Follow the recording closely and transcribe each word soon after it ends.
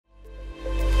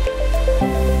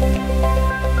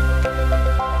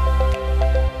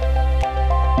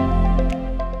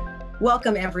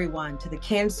Welcome, everyone, to the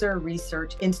Cancer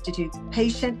Research Institute's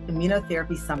Patient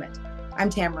Immunotherapy Summit. I'm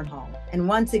Tamron Hall, and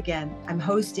once again, I'm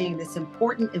hosting this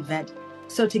important event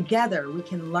so together we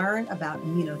can learn about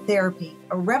immunotherapy,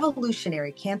 a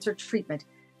revolutionary cancer treatment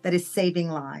that is saving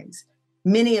lives.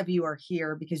 Many of you are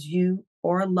here because you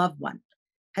or a loved one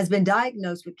has been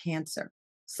diagnosed with cancer.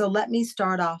 So let me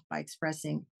start off by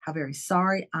expressing how very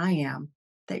sorry I am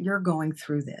that you're going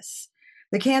through this.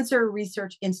 The Cancer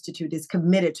Research Institute is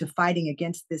committed to fighting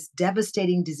against this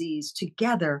devastating disease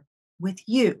together with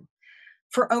you.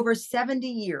 For over 70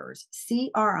 years,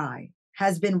 CRI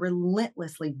has been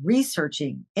relentlessly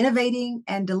researching, innovating,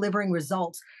 and delivering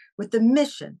results with the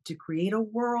mission to create a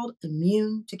world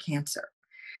immune to cancer.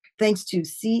 Thanks to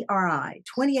CRI,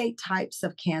 28 types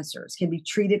of cancers can be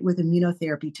treated with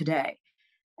immunotherapy today,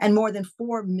 and more than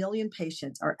 4 million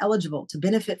patients are eligible to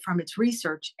benefit from its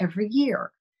research every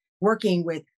year. Working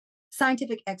with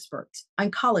scientific experts,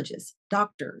 oncologists,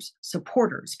 doctors,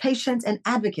 supporters, patients, and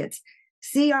advocates,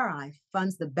 CRI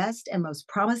funds the best and most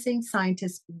promising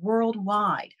scientists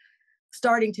worldwide.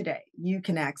 Starting today, you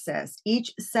can access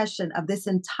each session of this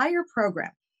entire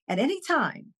program at any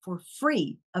time for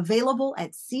free, available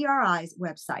at CRI's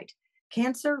website,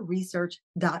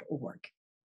 cancerresearch.org.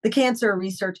 The Cancer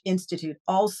Research Institute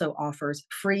also offers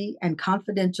free and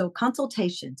confidential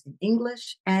consultations in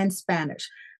English and Spanish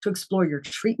to explore your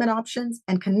treatment options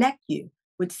and connect you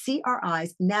with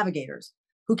CRI's navigators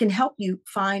who can help you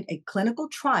find a clinical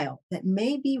trial that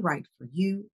may be right for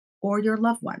you or your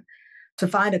loved one. To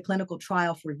find a clinical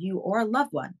trial for you or a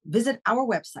loved one, visit our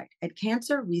website at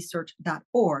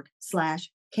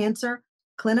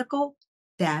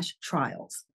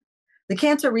cancerresearch.org/cancer-clinical-trials. The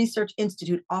Cancer Research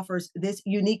Institute offers this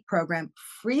unique program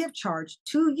free of charge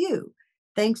to you,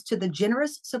 thanks to the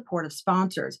generous support of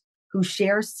sponsors who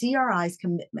share CRI's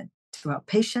commitment to help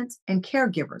patients and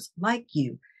caregivers like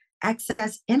you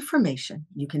access information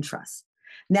you can trust.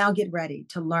 Now get ready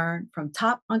to learn from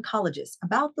top oncologists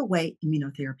about the way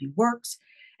immunotherapy works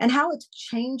and how it's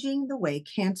changing the way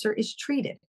cancer is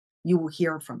treated. You will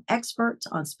hear from experts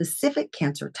on specific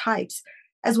cancer types,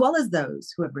 as well as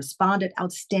those who have responded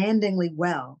outstandingly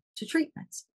well to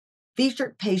treatments.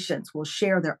 Featured patients will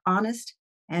share their honest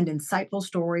and insightful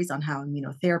stories on how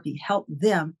immunotherapy helped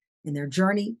them in their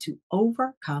journey to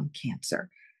overcome cancer.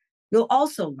 You'll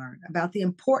also learn about the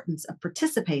importance of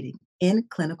participating in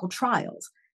clinical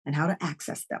trials and how to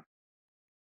access them.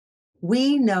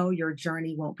 We know your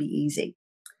journey won't be easy,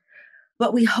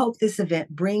 but we hope this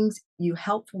event brings you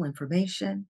helpful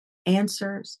information,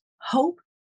 answers, hope,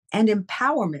 and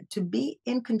empowerment to be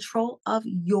in control of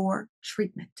your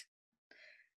treatment.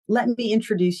 Let me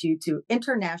introduce you to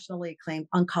internationally acclaimed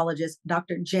oncologist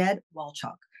Dr. Jedd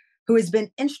Wolchok, who has been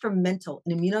instrumental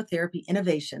in immunotherapy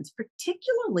innovations,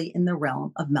 particularly in the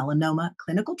realm of melanoma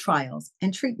clinical trials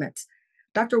and treatments.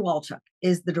 Dr. Wolchok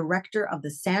is the director of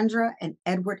the Sandra and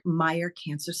Edward Meyer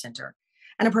Cancer Center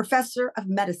and a professor of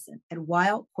medicine at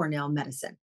Weill Cornell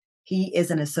Medicine. He is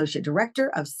an associate director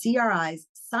of CRI's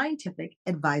Scientific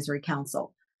Advisory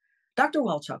Council. Dr.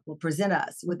 Wolchok will present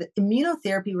us with an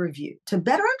immunotherapy review to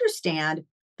better understand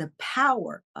the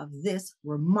power of this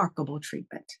remarkable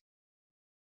treatment.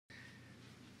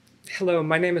 Hello,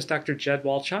 my name is Dr. Jedd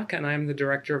Wolchok, and I'm the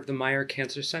director of the Meyer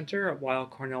Cancer Center at Weill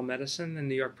Cornell Medicine and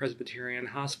New York Presbyterian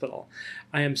Hospital.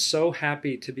 I am so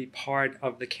happy to be part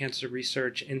of the Cancer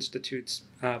Research Institute's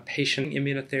Patient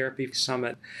Immunotherapy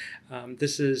Summit.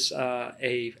 This is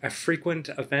a frequent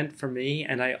event for me,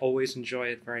 and I always enjoy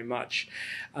it very much.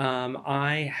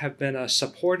 I have been a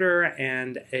supporter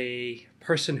and a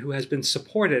person who has been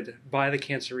supported by the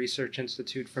Cancer Research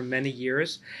Institute for many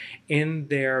years in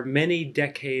their many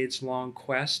decades-long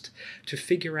quest to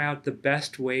figure out the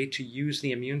best way to use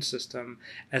the immune system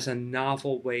as a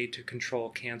novel way to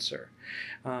control cancer.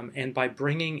 And by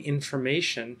bringing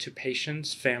information to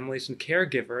patients, families, and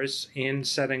caregivers in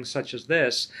settings such as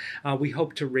this, we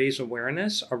hope to raise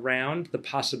awareness around the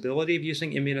possibility of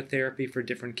using immunotherapy for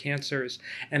different cancers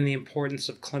and the importance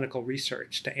of clinical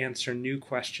research to answer new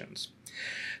questions.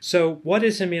 So what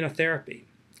is immunotherapy?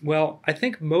 Well, I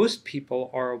think most people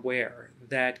are aware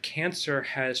that cancer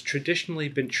has traditionally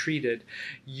been treated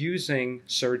using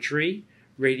surgery,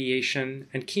 radiation,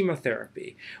 and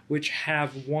chemotherapy, which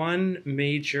have one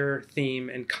major theme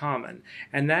in common,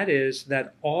 and that is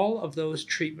that all of those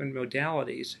treatment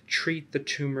modalities treat the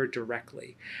tumor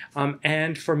directly.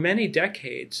 And for many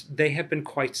decades, they have been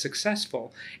quite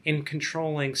successful in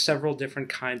controlling several different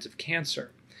kinds of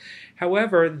cancer.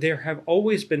 However, there have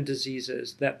always been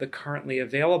diseases that the currently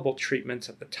available treatments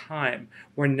at the time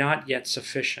were not yet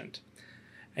sufficient.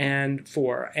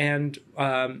 and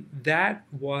that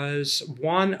was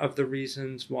one of the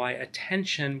reasons why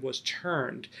attention was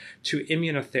turned to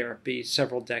immunotherapy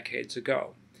several decades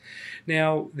ago.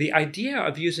 Now, the idea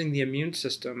of using the immune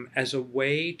system as a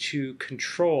way to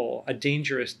control a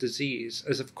dangerous disease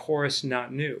is, of course,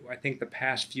 not new. I think the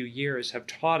past few years have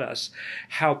taught us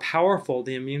how powerful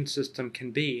the immune system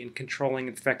can be in controlling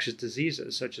infectious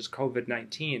diseases such as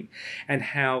COVID-19, and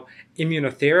how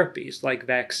immunotherapies like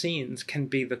vaccines can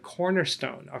be the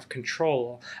cornerstone of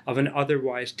control of an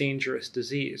otherwise dangerous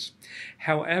disease.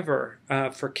 However,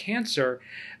 for cancer,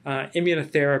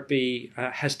 immunotherapy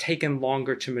has taken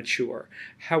longer to mature.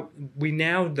 We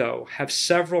now, though, have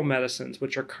several medicines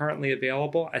which are currently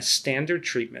available as standard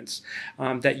treatments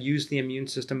that use the immune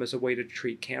system as a way to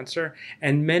treat cancer,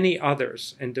 and many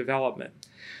others in development.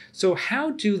 So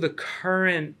how do the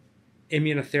current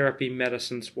immunotherapy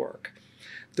medicines work?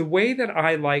 The way that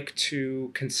I like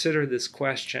to consider this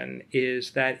question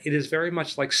is that it is very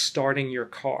much like starting your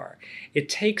car. It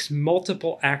takes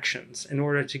multiple actions in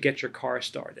order to get your car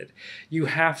started. You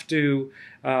have to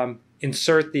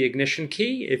insert the ignition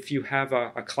key if you have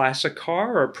a classic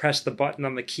car, or press the button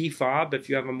on the key fob if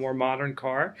you have a more modern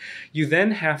car. You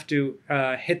then have to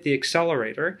hit the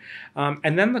accelerator,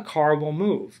 and then the car will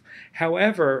move.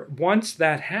 However, once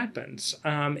that happens,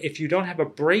 if you don't have a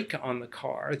brake on the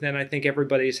car, then I think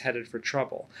everybody's headed for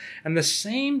trouble. And the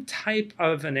same type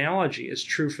of analogy is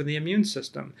true for the immune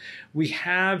system. We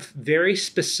have very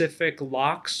specific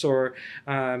locks or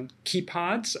key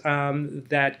pods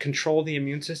that control the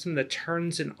immune system, that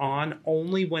turns it on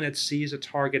only when it sees a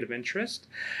target of interest.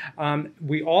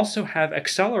 We also have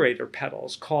accelerator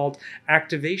pedals called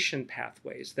activation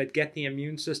pathways that get the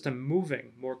immune system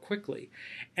moving more quickly.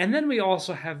 And then we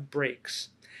also have brakes.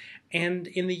 And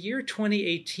in the year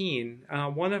 2018,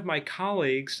 one of my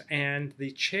colleagues and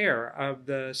the chair of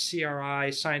the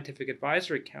CRI Scientific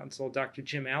Advisory Council, Dr.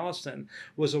 Jim Allison,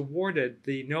 was awarded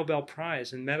the Nobel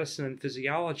Prize in Medicine and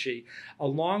Physiology,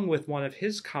 along with one of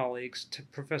his colleagues,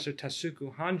 Professor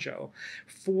Tasuku Honjo,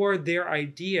 for their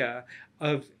idea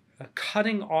of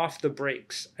cutting off the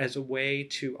brakes as a way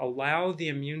to allow the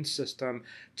immune system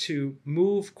to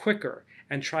move quicker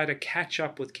and try to catch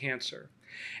up with cancer.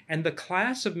 And the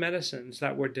class of medicines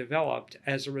that were developed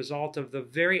as a result of the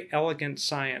very elegant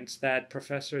science that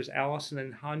Professors Allison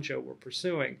and Honjo were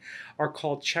pursuing are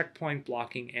called checkpoint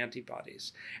blocking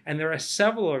antibodies. And there are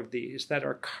several of these that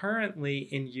are currently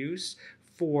in use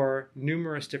for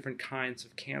numerous different kinds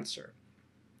of cancer.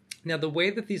 Now, the way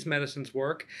that these medicines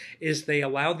work is they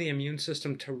allow the immune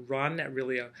system to run at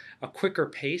really a quicker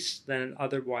pace than it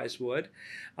otherwise would.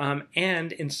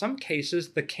 And in some cases,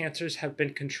 the cancers have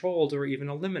been controlled or even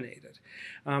eliminated.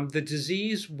 The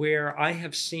disease where I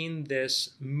have seen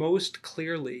this most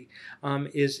clearly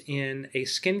is in a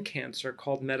skin cancer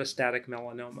called metastatic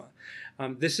melanoma.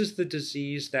 This is the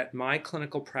disease that my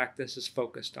clinical practice is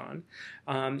focused on.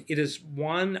 It is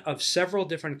one of several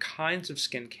different kinds of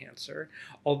skin cancer.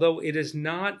 Although it is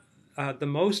not the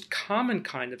most common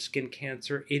kind of skin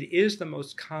cancer, it is the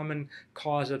most common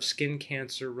cause of skin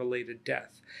cancer-related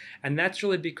death. And that's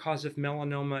really because if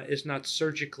melanoma is not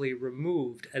surgically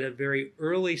removed at a very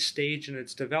early stage in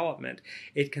its development,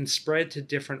 it can spread to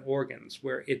different organs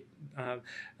where it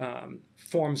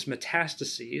forms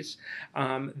metastases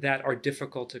that are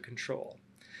difficult to control.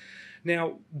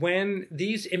 Now, when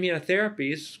these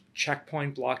immunotherapies,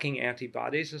 checkpoint blocking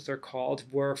antibodies as they're called,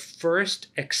 were first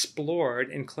explored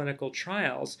in clinical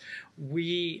trials,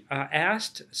 we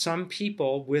asked some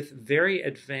people with very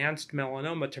advanced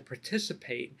melanoma to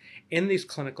participate in these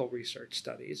clinical research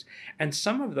studies. And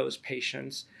some of those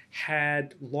patients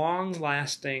had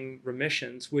long-lasting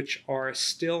remissions, which are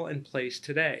still in place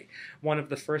today. One of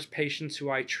the first patients who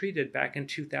I treated back in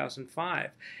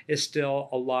 2005 is still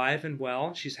alive and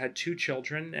well. She's had 2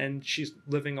 children, and she's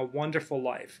living a wonderful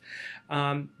life.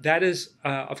 That is,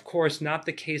 of course, not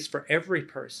the case for every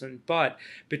person, but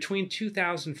between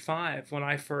 2005, when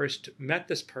I first met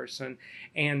this person,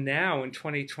 and now in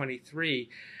 2023,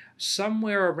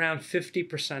 somewhere around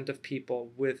 50% of people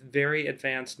with very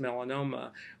advanced melanoma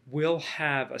will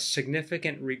have a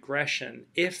significant regression,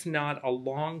 if not a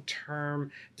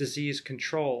long-term disease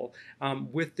control,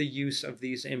 with the use of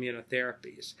these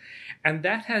immunotherapies. And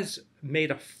that has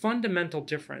made a fundamental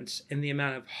difference in the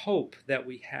amount of hope that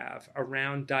we have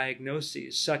around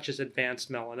diagnoses such as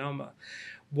advanced melanoma.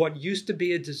 What used to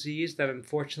be a disease that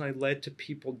unfortunately led to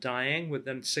people dying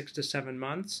within 6 to 7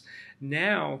 months,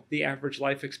 now the average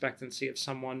life expectancy of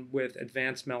someone with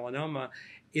advanced melanoma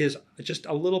is just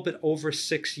a little bit over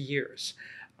 6 years.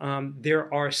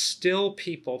 there are still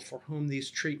people for whom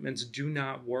these treatments do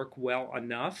not work well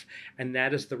enough, and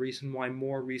that is the reason why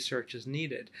more research is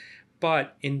needed.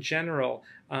 But in general,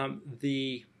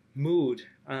 the mood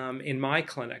in my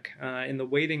clinic, in the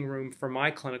waiting room for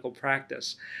my clinical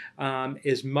practice,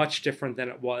 is much different than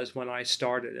it was when I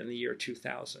started in the year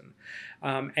 2000.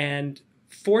 And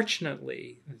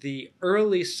fortunately, the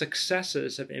early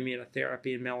successes of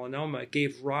immunotherapy in melanoma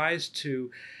gave rise to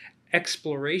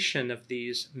exploration of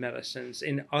these medicines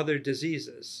in other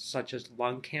diseases, such as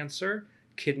lung cancer,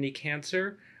 kidney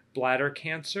cancer, bladder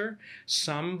cancer,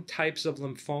 some types of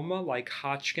lymphoma like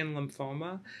Hodgkin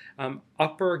lymphoma,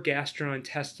 upper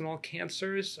gastrointestinal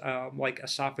cancers like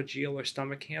esophageal or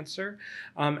stomach cancer,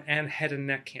 and head and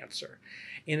neck cancer.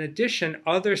 In addition,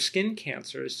 other skin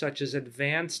cancers, such as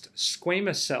advanced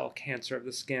squamous cell cancer of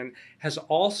the skin, has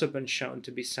also been shown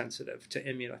to be sensitive to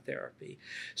immunotherapy.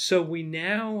 So we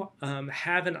now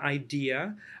have an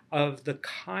idea of the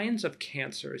kinds of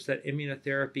cancers that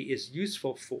immunotherapy is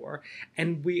useful for,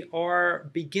 and we are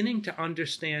beginning to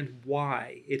understand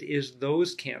why it is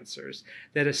those cancers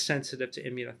that are sensitive to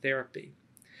immunotherapy.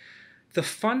 The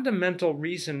fundamental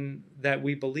reason that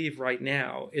we believe right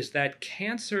now is that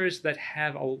cancers that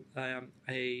have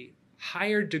a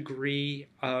higher degree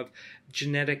of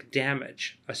genetic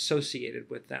damage associated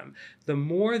with them, the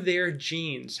more their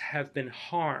genes have been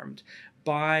harmed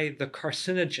by the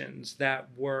carcinogens that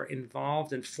were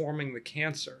involved in forming the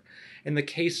cancer. In the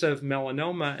case of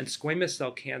melanoma and squamous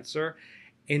cell cancer,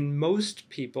 in most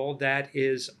people, that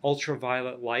is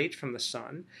ultraviolet light from the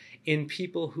sun. In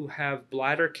people who have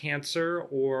bladder cancer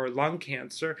or lung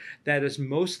cancer, that is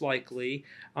most likely,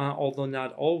 although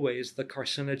not always, the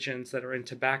carcinogens that are in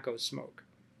tobacco smoke.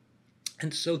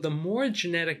 And so the more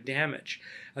genetic damage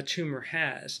a tumor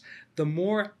has, the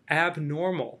more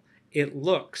abnormal it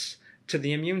looks to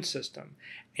the immune system.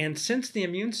 And since the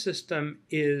immune system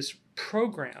is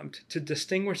programmed to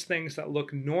distinguish things that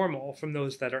look normal from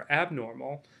those that are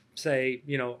abnormal, say,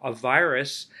 a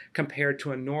virus compared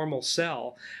to a normal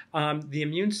cell, the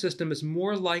immune system is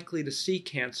more likely to see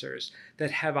cancers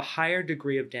that have a higher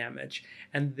degree of damage.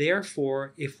 And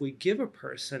therefore, if we give a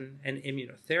person an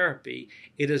immunotherapy,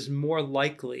 it is more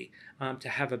likely to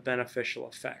have a beneficial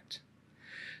effect.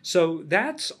 So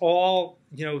that's all,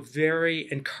 very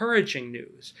encouraging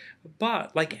news.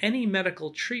 But like any medical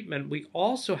treatment, we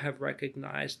also have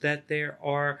recognized that there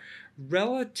are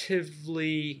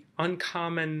relatively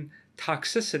uncommon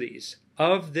toxicities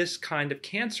of this kind of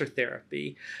cancer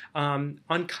therapy,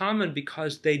 uncommon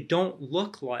because they don't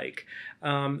look like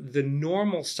the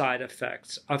normal side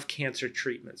effects of cancer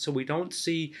treatment. So we don't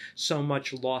see so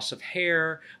much loss of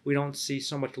hair, we don't see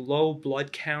so much low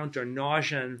blood count or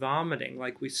nausea and vomiting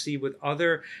like we see with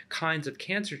other kinds of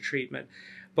cancer treatment.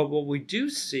 But what we do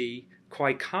see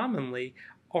quite commonly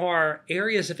are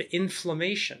areas of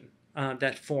inflammation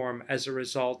that form as a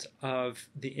result of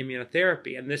the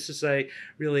immunotherapy. And this is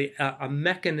really a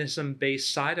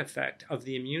mechanism-based side effect of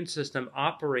the immune system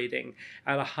operating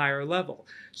at a higher level.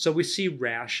 So we see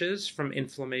rashes from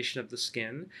inflammation of the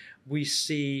skin. We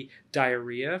see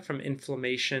diarrhea from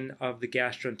inflammation of the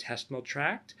gastrointestinal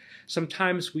tract.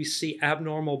 Sometimes we see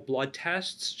abnormal blood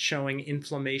tests showing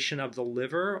inflammation of the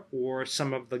liver or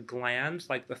some of the glands,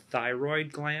 like the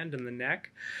thyroid gland in the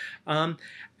neck.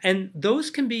 And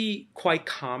those can be quite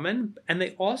common, and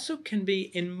they also can be,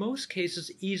 in most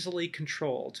cases, easily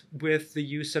controlled with the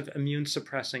use of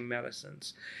immune-suppressing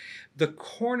medicines. The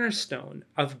cornerstone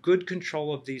of good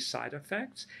control of these side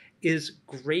effects is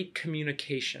great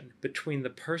communication between the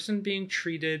person being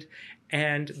treated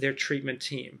and their treatment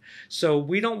team. So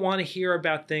we don't want to hear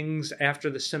about things after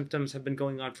the symptoms have been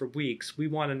going on for weeks. We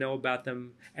want to know about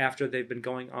them after they've been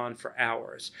going on for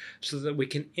hours, so that we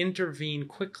can intervene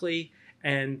quickly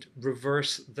and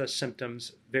reverse the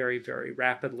symptoms very, very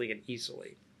rapidly and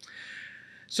easily.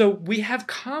 So we have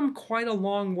come quite a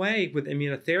long way with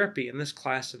immunotherapy in this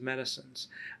class of medicines.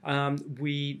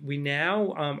 We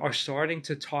now are starting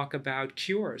to talk about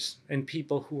cures in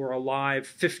people who are alive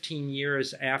 15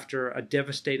 years after a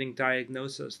devastating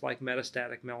diagnosis like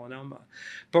metastatic melanoma.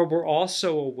 But we're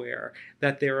also aware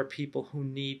that there are people who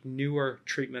need newer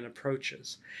treatment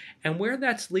approaches. And where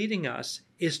that's leading us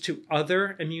is to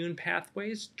other immune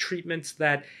pathways, treatments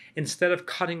that, instead of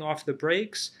cutting off the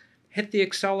brakes, hit the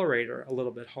accelerator a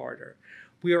little bit harder.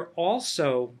 We are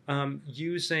also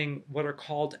using what are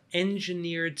called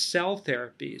engineered cell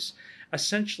therapies,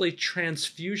 essentially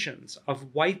transfusions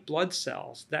of white blood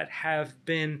cells that have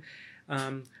been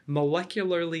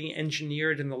molecularly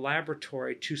engineered in the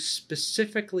laboratory to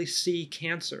specifically see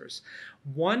cancers.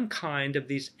 One kind of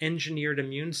these engineered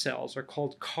immune cells are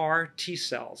called CAR T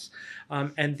cells,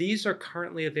 and these are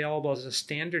currently available as a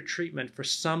standard treatment for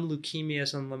some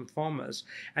leukemias and lymphomas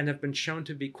and have been shown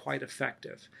to be quite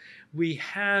effective. We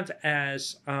have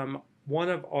as one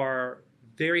of our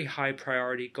very high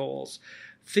priority goals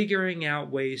figuring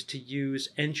out ways to use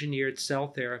engineered cell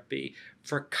therapy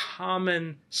for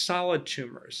common solid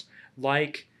tumors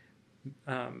like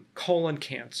colon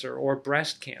cancer or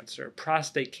breast cancer,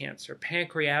 prostate cancer,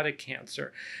 pancreatic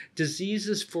cancer,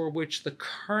 diseases for which the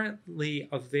currently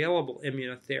available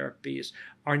immunotherapies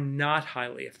are not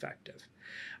highly effective.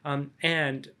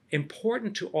 And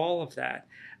important to all of that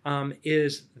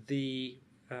is the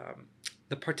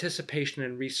participation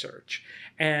in research.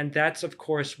 And that's, of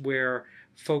course, where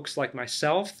folks like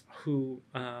myself who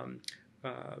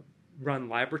run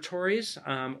laboratories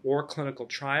or clinical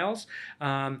trials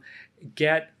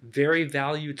get very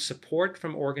valued support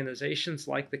from organizations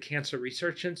like the Cancer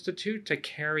Research Institute to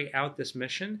carry out this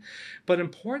mission. But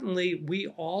importantly, we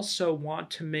also want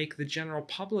to make the general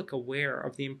public aware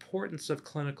of the importance of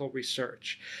clinical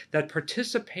research, that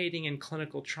participating in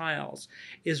clinical trials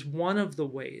is one of the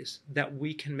ways that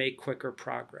we can make quicker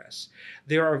progress.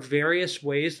 There are various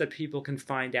ways that people can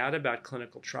find out about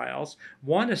clinical trials.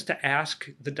 One is to ask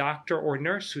the doctor or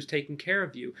nurse who's taking care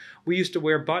of you. We used to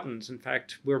wear buttons. In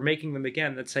fact, we're making them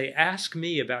again that say, ask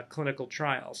me about clinical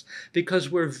trials, because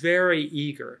we're very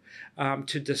eager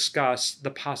to discuss the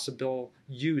possible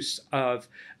use of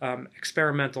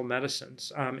experimental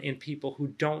medicines in people who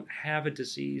don't have a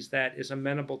disease that is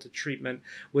amenable to treatment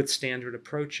with standard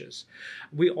approaches.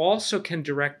 We also can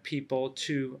direct people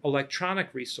to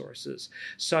electronic resources,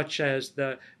 such as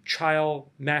the trial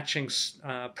matching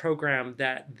program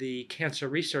that the Cancer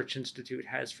Research Institute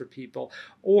has for people,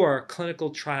 or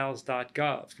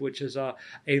clinicaltrials.gov, which is a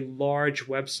large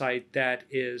website that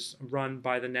is run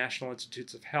by the National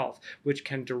Institutes of Health, which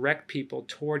can direct people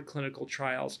toward clinical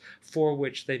trials for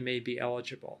which they may be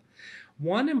eligible.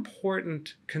 One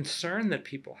important concern that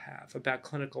people have about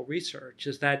clinical research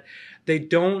is that they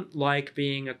don't like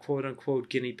being a quote-unquote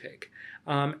guinea pig.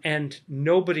 And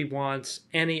nobody wants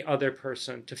any other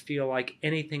person to feel like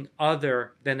anything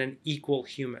other than an equal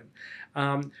human.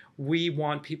 We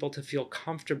want people to feel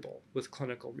comfortable with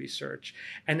clinical research.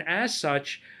 And as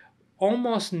such,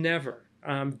 almost never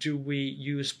do we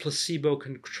use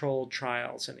placebo-controlled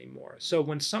trials anymore. So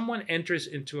when someone enters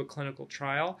into a clinical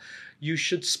trial, you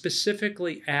should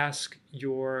specifically ask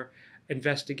your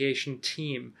investigation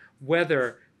team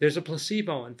whether there's a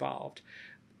placebo involved.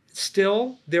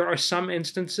 Still, there are some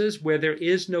instances where there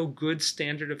is no good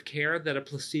standard of care that a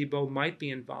placebo might be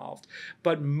involved.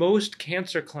 But most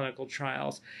cancer clinical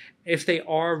trials, if they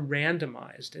are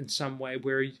randomized in some way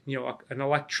where an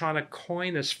electronic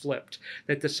coin is flipped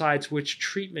that decides which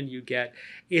treatment you get,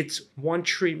 it's one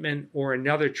treatment or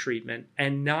another treatment,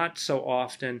 and not so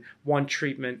often one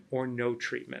treatment or no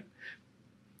treatment.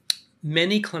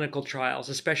 Many clinical trials,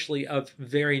 especially of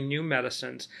very new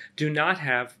medicines, do not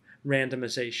have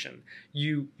randomization.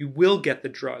 You will get the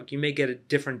drug. You may get a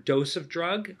different dose of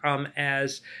drug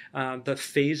as the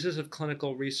phases of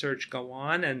clinical research go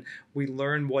on and we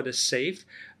learn what is safe.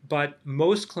 But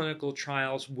most clinical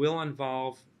trials will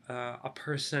involve a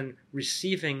person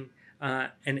receiving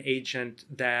an agent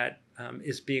that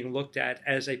is being looked at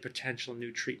as a potential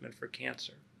new treatment for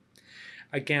cancer.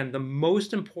 Again, the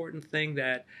most important thing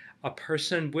that a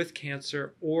person with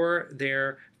cancer or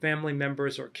their family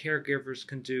members or caregivers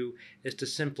can do is to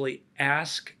simply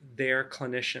ask their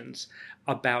clinicians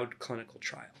about clinical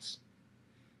trials.